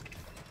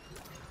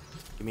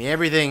 Give me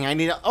everything. I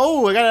need a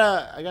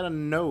I got a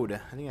node.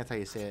 I think that's how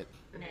you say it.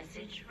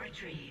 Message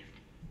retrieved.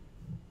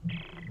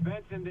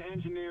 Vents into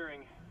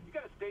engineering. You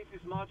got a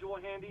stasis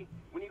module handy?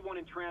 We need one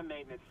in tram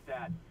maintenance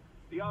stat.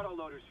 The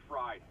autoloader's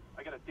fried.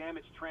 I got a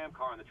damaged tram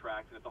car on the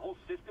tracks, and if the whole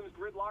system's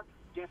gridlocked,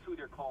 guess who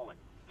they're calling?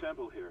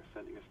 Temple here,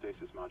 sending a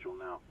stasis module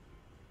now.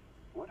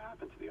 What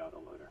happened to the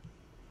autoloader?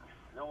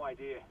 No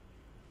idea.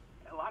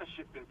 A lot of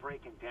shit's been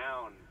breaking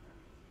down.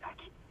 I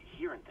keep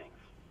hearing things.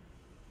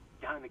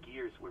 Down in the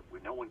gears where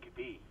no one could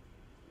be.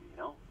 You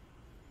know?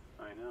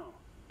 I know.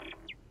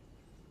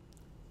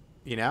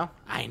 You know?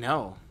 I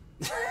know.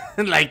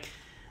 Like,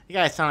 you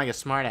guys sound like a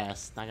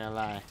smartass, not gonna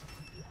lie.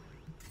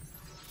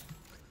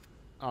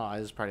 Oh,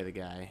 this is probably the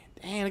guy.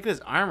 Dang, look at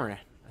his armor.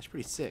 That's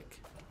pretty sick.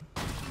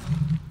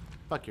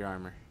 Fuck your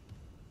armor.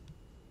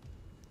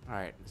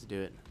 Alright, let's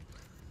do it.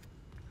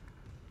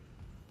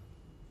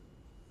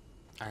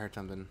 I heard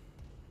something.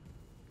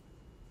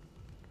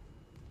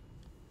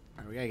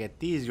 Alright, we gotta get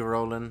these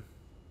rolling.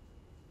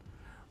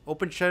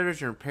 Open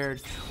shutters and repair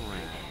train.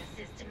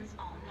 Systems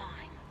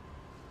online.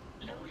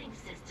 Loading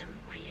system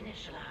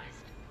reinitialized.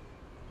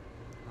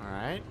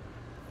 Alright.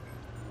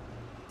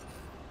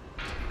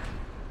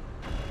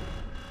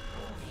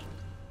 Warning.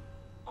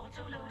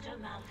 Autoloader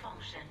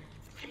malfunction.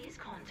 Please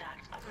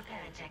contact a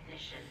repair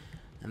technician.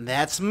 And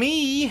that's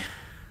me.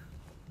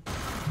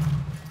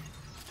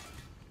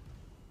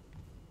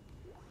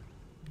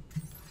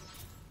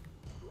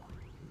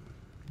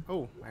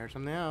 Oh, I heard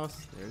something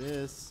else. There it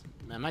is.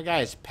 Man, my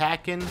guy is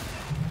packing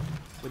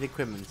with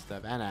equipment and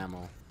stuff and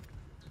ammo.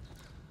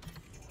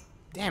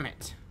 Damn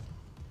it.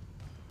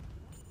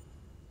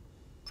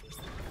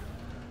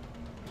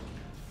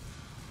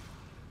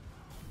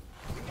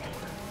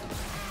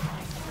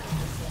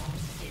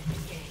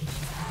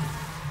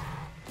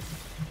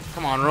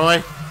 Come on,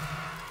 Roy.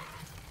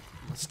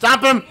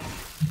 Stop him!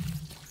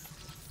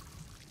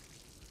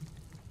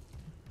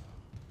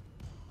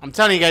 I'm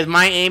telling you guys,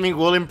 my aiming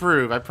will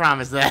improve. I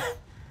promise that.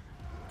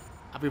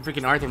 I'll be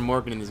freaking Arthur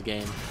Morgan in this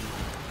game.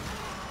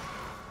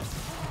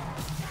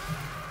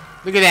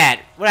 Look at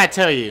that. What did I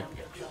tell you?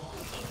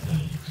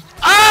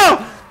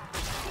 Oh!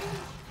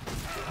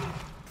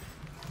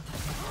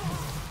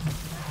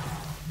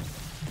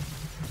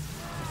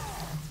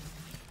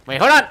 Wait,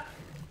 hold on.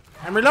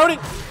 I'm reloading.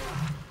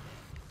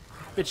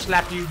 Bitch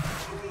slapped you.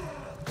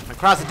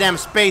 Across the damn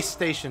space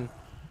station.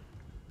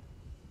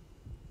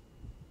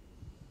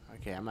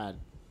 Okay, I'm at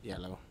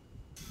yellow.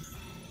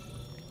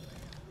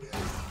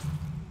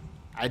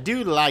 I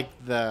do like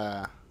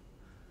the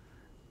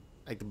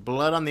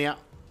blood on the.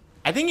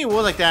 I think it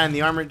was like that in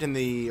the armor in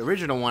the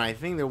original one. I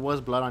think there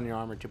was blood on your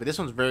armor too, but this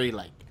one's very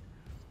like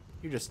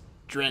you're just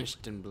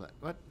drenched in blood.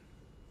 What?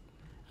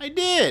 I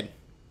did.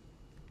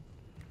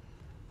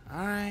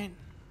 All right.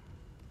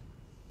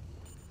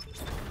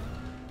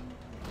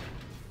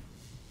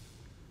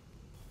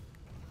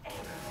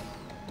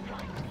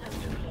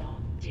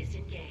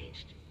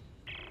 Disengaged.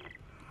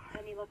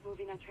 Any luck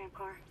moving that tram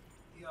car?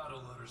 The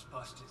autoloader's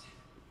busted,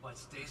 but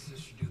stasis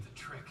should do the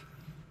trick.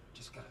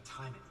 Just gotta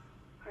time it.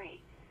 Great.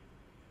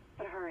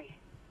 But hurry.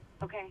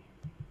 Okay?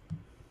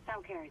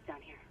 Sound carries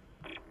down here.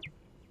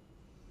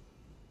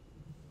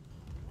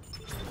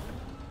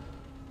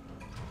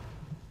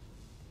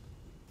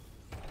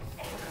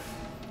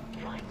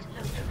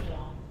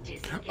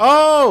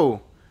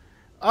 Oh!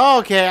 Oh,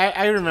 okay,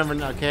 I remember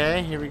now.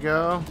 Okay, here we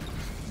go.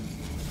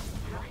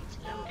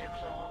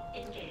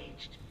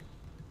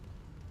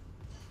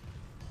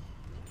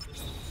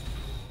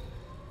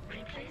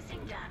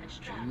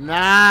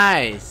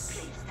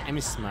 Nice! I'm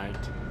smart.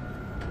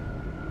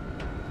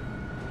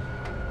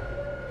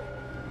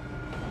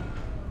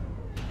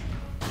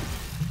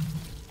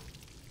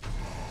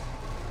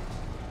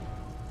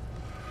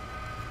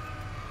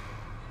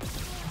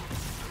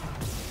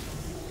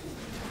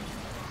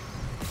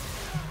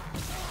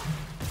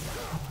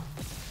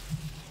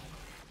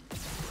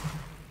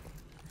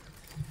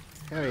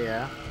 Hell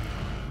yeah.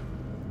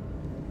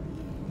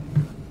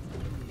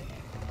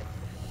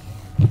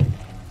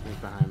 He's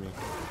behind me.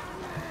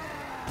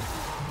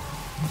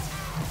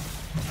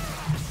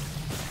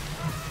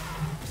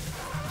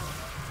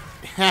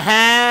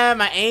 Haha,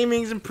 my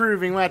aiming's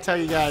improving. What I tell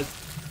you guys.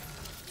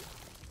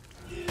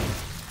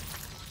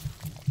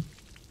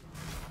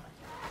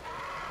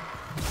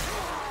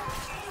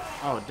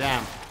 Oh,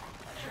 damn.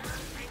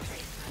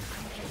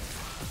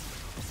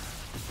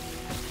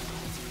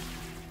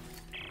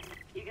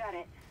 You got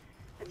it.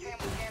 The tram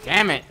was jammed.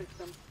 Damn it.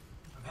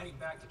 I'm heading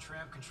back to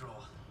tram control.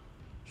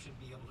 Should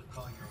be able to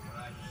call your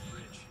ride to the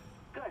bridge.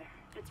 Good.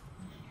 Just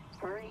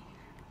hurry.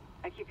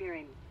 I keep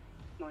hearing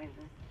noises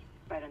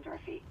right under our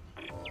feet.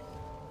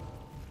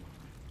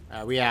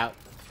 We out.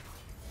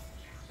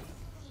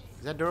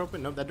 Is that door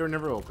open? Nope, that door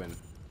never opened.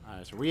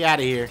 Alright, so we out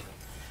of here.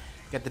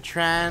 Got the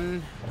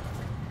Tran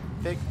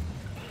pick.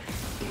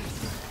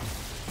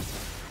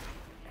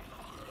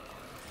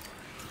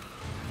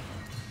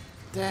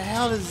 The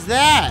hell is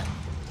that?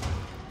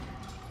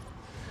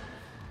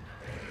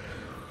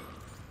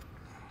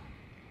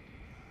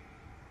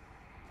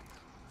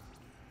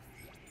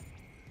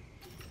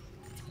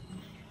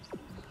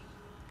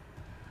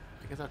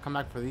 I guess I'll come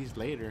back for these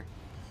later.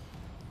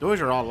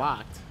 Doors are all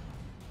locked.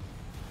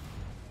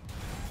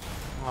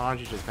 Oh,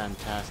 aren't you just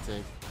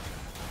fantastic?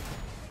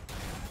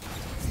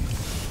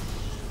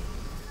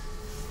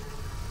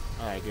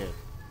 Alright, good.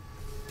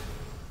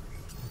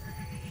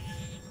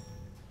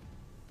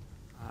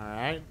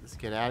 Alright, let's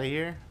get out of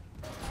here.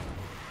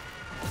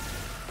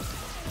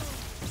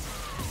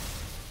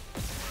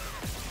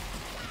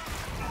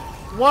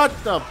 What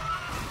the?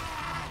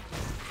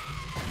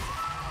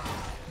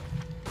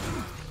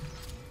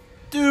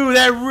 Dude,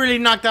 that really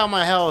knocked out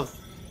my health.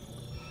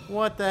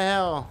 What the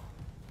hell?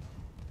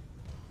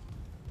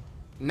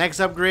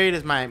 Next upgrade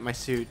is my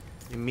suit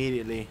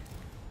immediately.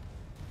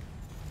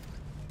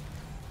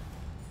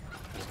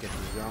 Let's get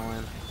this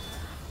going.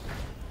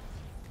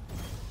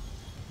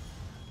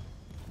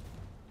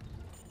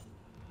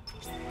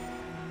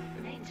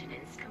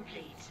 Maintenance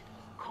complete.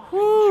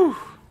 Woo!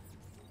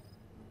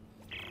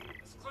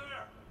 It's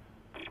clear.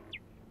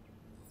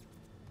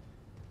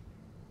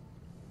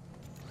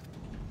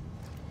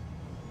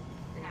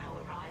 Now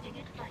arriving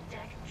at flight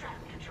deck tram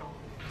control.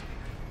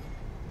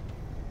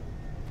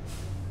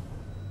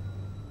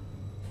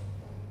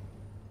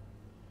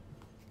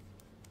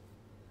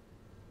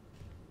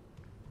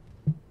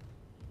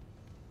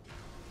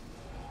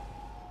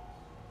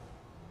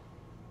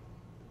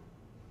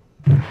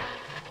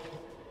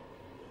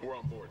 We're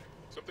on board.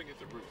 Something hit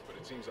the roof, but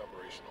it seems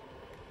operational.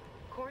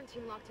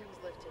 Quarantine lockdown's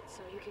lifted,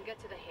 so you can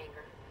get to the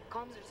hangar.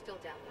 Comms are still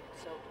down though,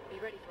 so be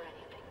ready for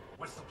anything.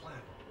 What's the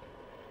plan?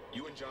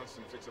 You and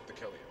Johnston fix up the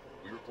Kellyan.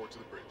 We report to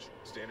the bridge.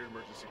 Standard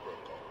emergency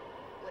protocol.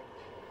 What?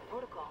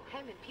 Protocol?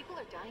 Hammond, people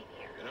are dying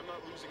here. And I'm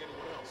not losing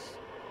anyone else.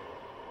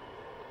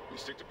 We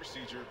stick to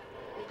procedure.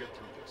 We'll get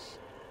through this.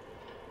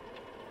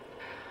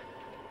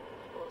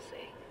 We'll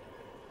see.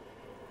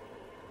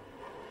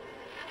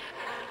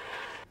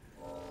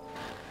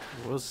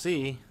 We'll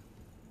see.